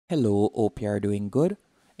Hello, hope you are doing good.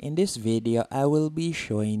 In this video, I will be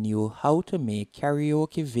showing you how to make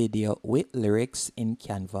karaoke video with lyrics in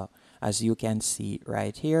Canva. As you can see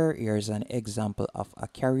right here, here's an example of a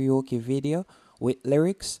karaoke video with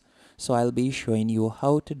lyrics. So I'll be showing you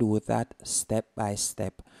how to do that step by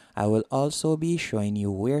step. I will also be showing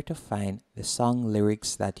you where to find the song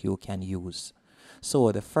lyrics that you can use.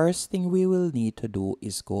 So the first thing we will need to do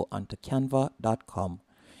is go onto canva.com.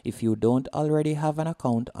 If you don't already have an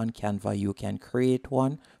account on Canva, you can create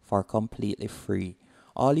one for completely free.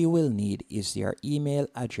 All you will need is your email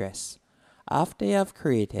address. After you have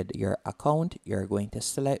created your account, you're going to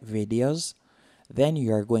select videos. Then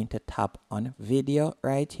you're going to tap on video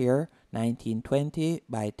right here, 1920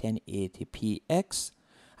 by 1080px,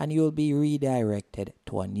 and you'll be redirected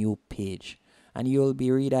to a new page. And you'll be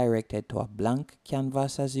redirected to a blank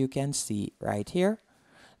canvas, as you can see right here.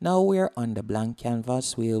 Now we're on the blank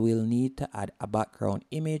canvas. We will need to add a background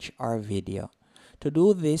image or video. To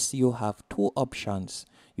do this, you have two options.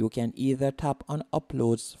 You can either tap on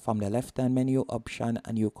uploads from the left hand menu option,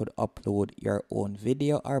 and you could upload your own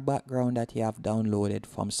video or background that you have downloaded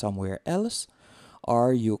from somewhere else,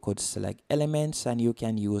 or you could select elements and you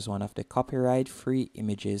can use one of the copyright free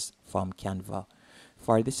images from Canva.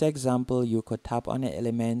 For this example, you could tap on the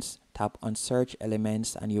elements, tap on search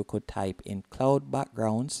elements, and you could type in cloud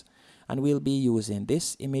backgrounds, and we'll be using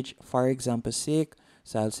this image for example's sake.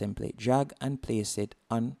 So I'll simply drag and place it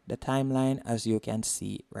on the timeline, as you can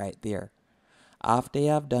see right there. After you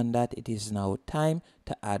have done that, it is now time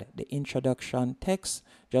to add the introduction text,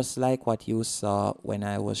 just like what you saw when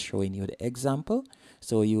I was showing you the example.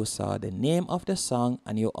 So you saw the name of the song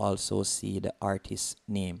and you also see the artist's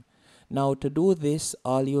name. Now to do this,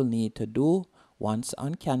 all you'll need to do, once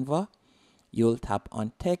on Canva, you'll tap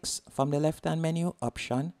on text from the left hand menu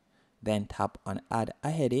option, then tap on add a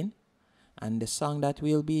heading, and the song that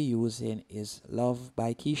we'll be using is Love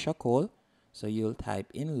by Keisha Cole. So you'll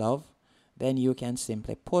type in love, then you can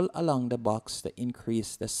simply pull along the box to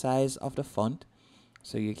increase the size of the font.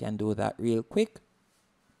 So you can do that real quick.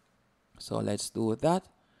 So let's do that.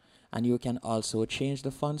 And you can also change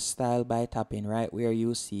the font style by tapping right where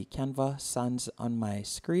you see Canva Sans on my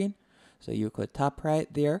screen. So you could tap right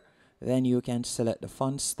there. Then you can select the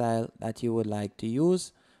font style that you would like to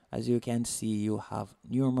use. As you can see, you have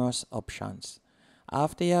numerous options.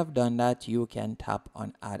 After you have done that, you can tap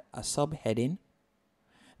on add a subheading.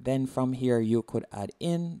 Then from here, you could add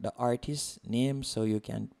in the artist's name. So you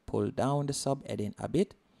can pull down the subheading a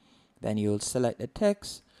bit. Then you'll select the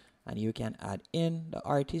text, and you can add in the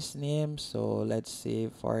artist's name. So let's say,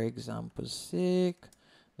 for example's sake,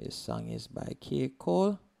 this song is by K.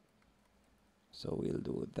 Cole. So we'll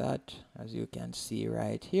do that, as you can see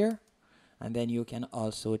right here. And then you can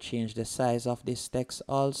also change the size of this text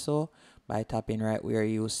also by tapping right where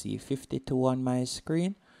you see 52 on my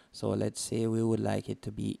screen. So let's say we would like it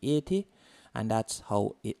to be 80, and that's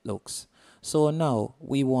how it looks. So now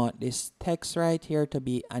we want this text right here to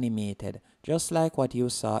be animated, just like what you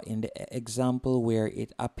saw in the example where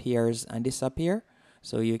it appears and disappears.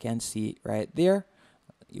 So you can see right there,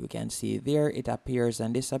 you can see there it appears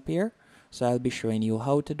and disappears. So I'll be showing you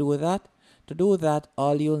how to do that. To do that,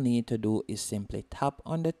 all you'll need to do is simply tap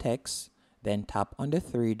on the text, then tap on the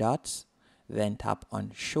three dots, then tap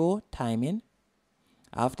on show timing.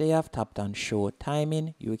 After you have tapped on show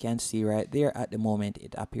timing, you can see right there at the moment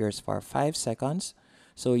it appears for 5 seconds.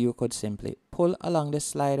 So you could simply pull along the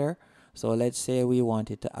slider. So let's say we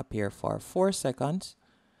want it to appear for 4 seconds.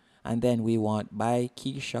 And then we want by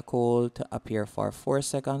Keisha Cole to appear for 4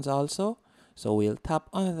 seconds also. So we'll tap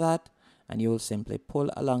on that and you'll simply pull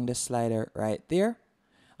along the slider right there.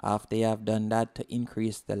 After you have done that, to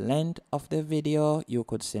increase the length of the video, you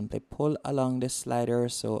could simply pull along the slider.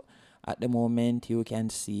 So at the moment, you can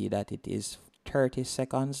see that it is 30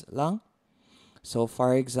 seconds long. So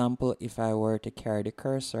for example, if I were to carry the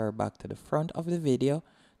cursor back to the front of the video,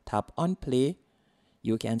 tap on play,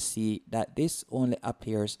 you can see that this only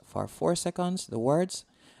appears for 4 seconds, the words.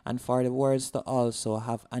 And for the words to also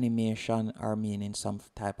have animation or meaning some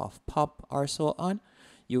type of pop or so on,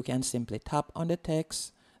 you can simply tap on the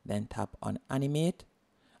text, then tap on animate.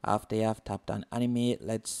 After you have tapped on animate,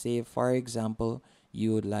 let's say for example,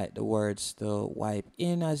 you would like the words to wipe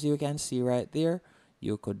in, as you can see right there.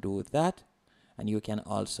 You could do that, and you can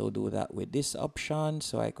also do that with this option.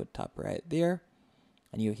 So I could tap right there,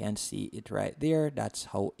 and you can see it right there. That's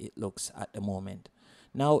how it looks at the moment.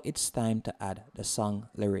 Now it's time to add the song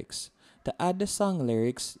lyrics. To add the song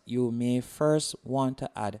lyrics, you may first want to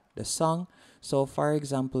add the song. So for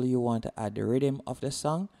example, you want to add the rhythm of the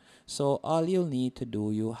song. So all you'll need to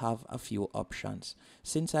do, you have a few options.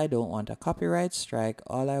 Since I don't want a copyright strike,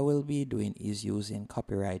 all I will be doing is using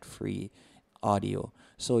copyright free audio.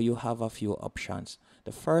 So you have a few options.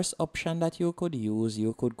 The first option that you could use,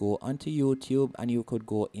 you could go onto YouTube and you could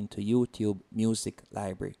go into YouTube Music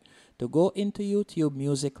Library. To go into YouTube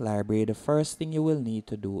Music Library, the first thing you will need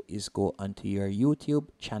to do is go onto your YouTube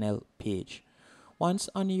channel page. Once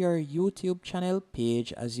on your YouTube channel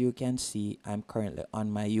page, as you can see, I'm currently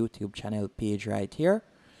on my YouTube channel page right here.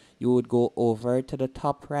 You would go over to the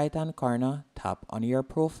top right hand corner, tap on your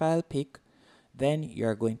profile pic. Then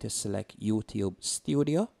you're going to select YouTube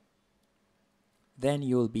Studio. Then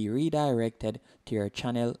you'll be redirected to your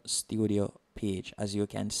channel studio page, as you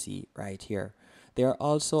can see right here. There are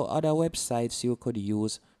also other websites you could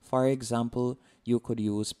use. For example, you could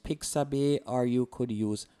use Pixabay or you could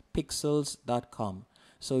use pixels.com.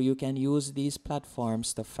 So you can use these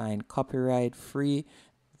platforms to find copyright free,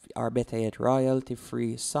 or better yet royalty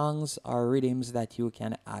free songs or rhythms that you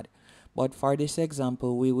can add. But for this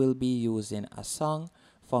example, we will be using a song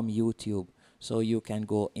from YouTube. So you can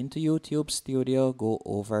go into YouTube Studio, go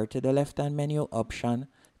over to the left hand menu option,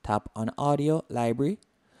 tap on Audio Library.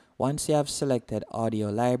 Once you have selected Audio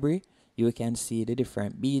Library, you can see the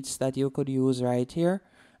different beats that you could use right here.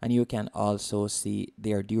 And you can also see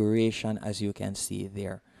their duration, as you can see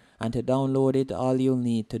there. And to download it, all you'll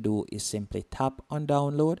need to do is simply tap on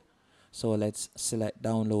download. So let's select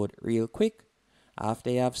download real quick. After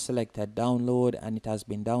you have selected download and it has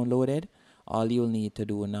been downloaded, all you'll need to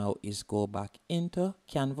do now is go back into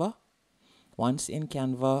Canva. Once in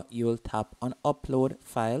Canva, you'll tap on upload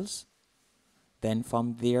files. Then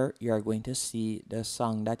from there, you're going to see the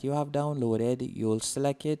song that you have downloaded. You'll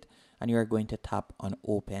select it and you're going to tap on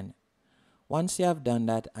open. Once you have done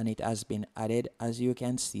that and it has been added, as you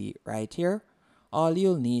can see right here, all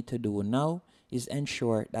you'll need to do now is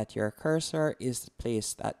ensure that your cursor is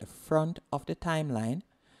placed at the front of the timeline.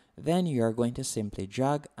 Then you're going to simply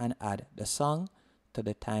drag and add the song to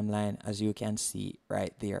the timeline, as you can see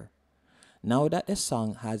right there. Now that the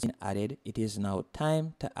song has been added, it is now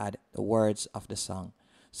time to add the words of the song.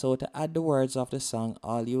 So to add the words of the song,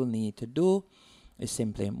 all you'll need to do is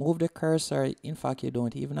simply move the cursor. In fact, you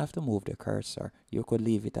don't even have to move the cursor. You could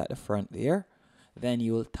leave it at the front there. Then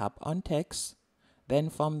you'll tap on text. Then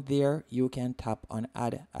from there, you can tap on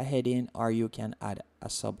add a heading or you can add a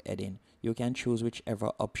subheading. You can choose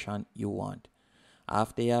whichever option you want.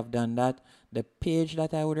 After you have done that, the page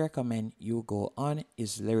that I would recommend you go on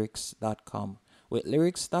is lyrics.com. With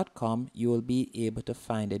lyrics.com, you will be able to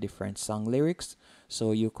find the different song lyrics.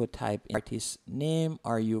 So you could type in artist name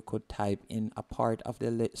or you could type in a part of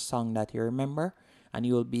the song that you remember and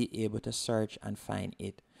you will be able to search and find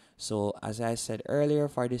it. So as I said earlier,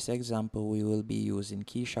 for this example, we will be using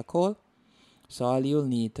Keisha Cole. So all you'll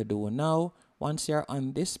need to do now, once you're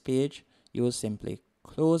on this page, you will simply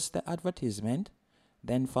close the advertisement.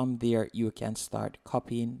 Then from there, you can start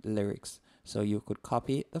copying the lyrics. So you could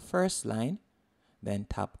copy the first line, then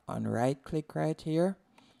tap on right click right here.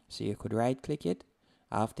 So you could right click it.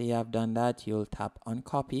 After you have done that, you'll tap on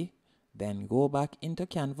copy, then go back into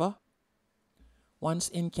Canva. Once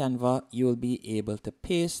in Canva, you'll be able to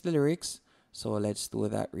paste the lyrics. So let's do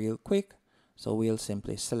that real quick. So we'll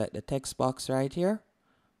simply select the text box right here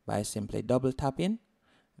by simply double tapping.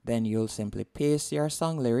 Then you'll simply paste your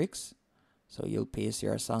song lyrics. So you'll paste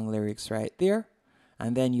your song lyrics right there.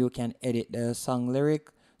 And then you can edit the song lyric.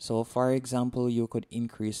 So for example, you could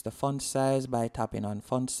increase the font size by tapping on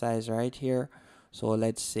font size right here. So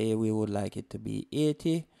let's say we would like it to be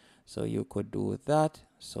 80. So you could do that.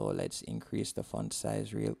 So let's increase the font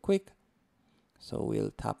size real quick. So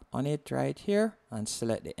we'll tap on it right here and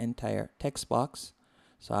select the entire text box.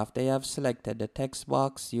 So after you have selected the text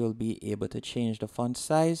box, you'll be able to change the font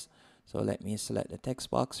size. So let me select the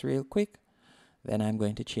text box real quick. Then I'm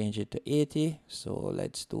going to change it to 80. So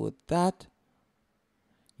let's do that.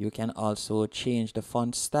 You can also change the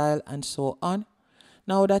font style and so on.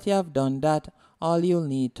 Now that you have done that, all you'll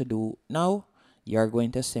need to do now, you're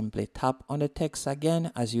going to simply tap on the text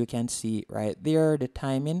again, as you can see right there, the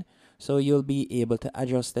timing. So you'll be able to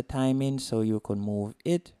adjust the timing, so you can move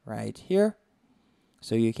it right here.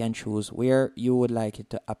 So you can choose where you would like it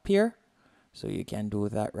to appear. So you can do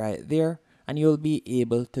that right there. And you'll be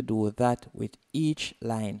able to do that with each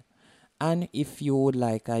line. And if you would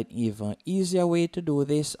like an even easier way to do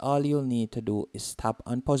this, all you'll need to do is tap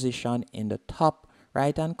on position in the top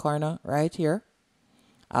right hand corner right here.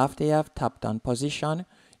 After you have tapped on position,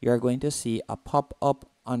 you're going to see a pop-up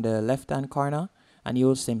on the left hand corner and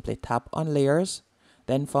you'll simply tap on layers.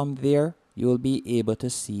 Then from there, you will be able to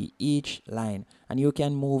see each line, and you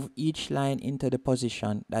can move each line into the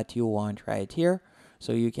position that you want right here.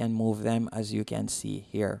 So you can move them as you can see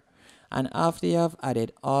here. And after you have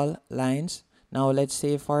added all lines, now let's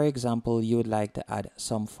say for example you would like to add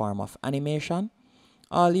some form of animation.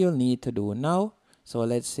 All you'll need to do now, so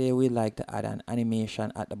let's say we'd like to add an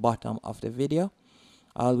animation at the bottom of the video.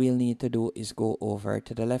 All we'll need to do is go over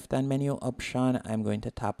to the left hand menu option. I'm going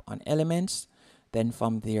to tap on elements. Then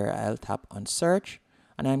from there I'll tap on search,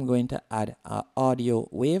 and I'm going to add an audio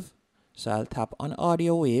wave. So I'll tap on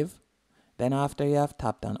audio wave. Then after you have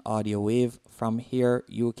tapped on audio wave, from here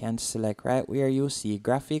you can select right where you see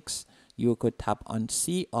graphics. You could tap on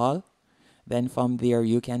see all. Then from there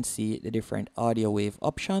you can see the different audio wave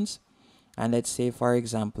options. And let's say for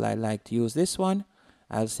example I like to use this one.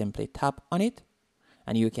 I'll simply tap on it,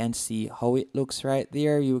 and you can see how it looks right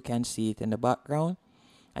there. You can see it in the background,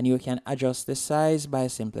 and you can adjust the size by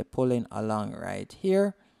simply pulling along right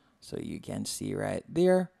here. So you can see right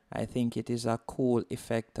there. I think it is a cool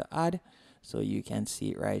effect to add. So you can see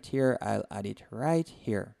it right here. I'll add it right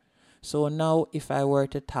here. So now if I were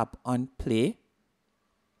to tap on play,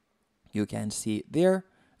 you can see it there,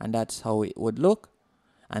 and that's how it would look.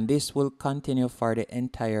 And this will continue for the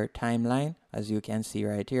entire timeline. As you can see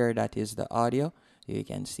right here, that is the audio. You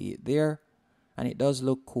can see it there, and it does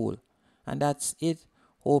look cool. And that's it.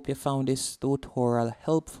 Hope you found this tutorial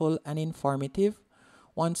helpful and informative.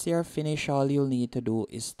 Once you're finished, all you'll need to do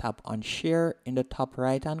is tap on share in the top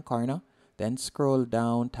right hand corner. Then scroll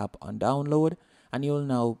down, tap on download, and you'll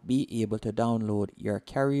now be able to download your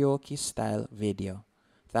karaoke style video.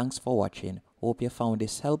 Thanks for watching. Hope you found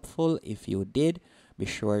this helpful. If you did, be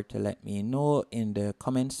sure to let me know in the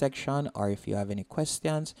comment section, or if you have any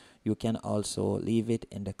questions, you can also leave it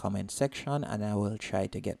in the comment section and I will try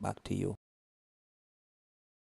to get back to you.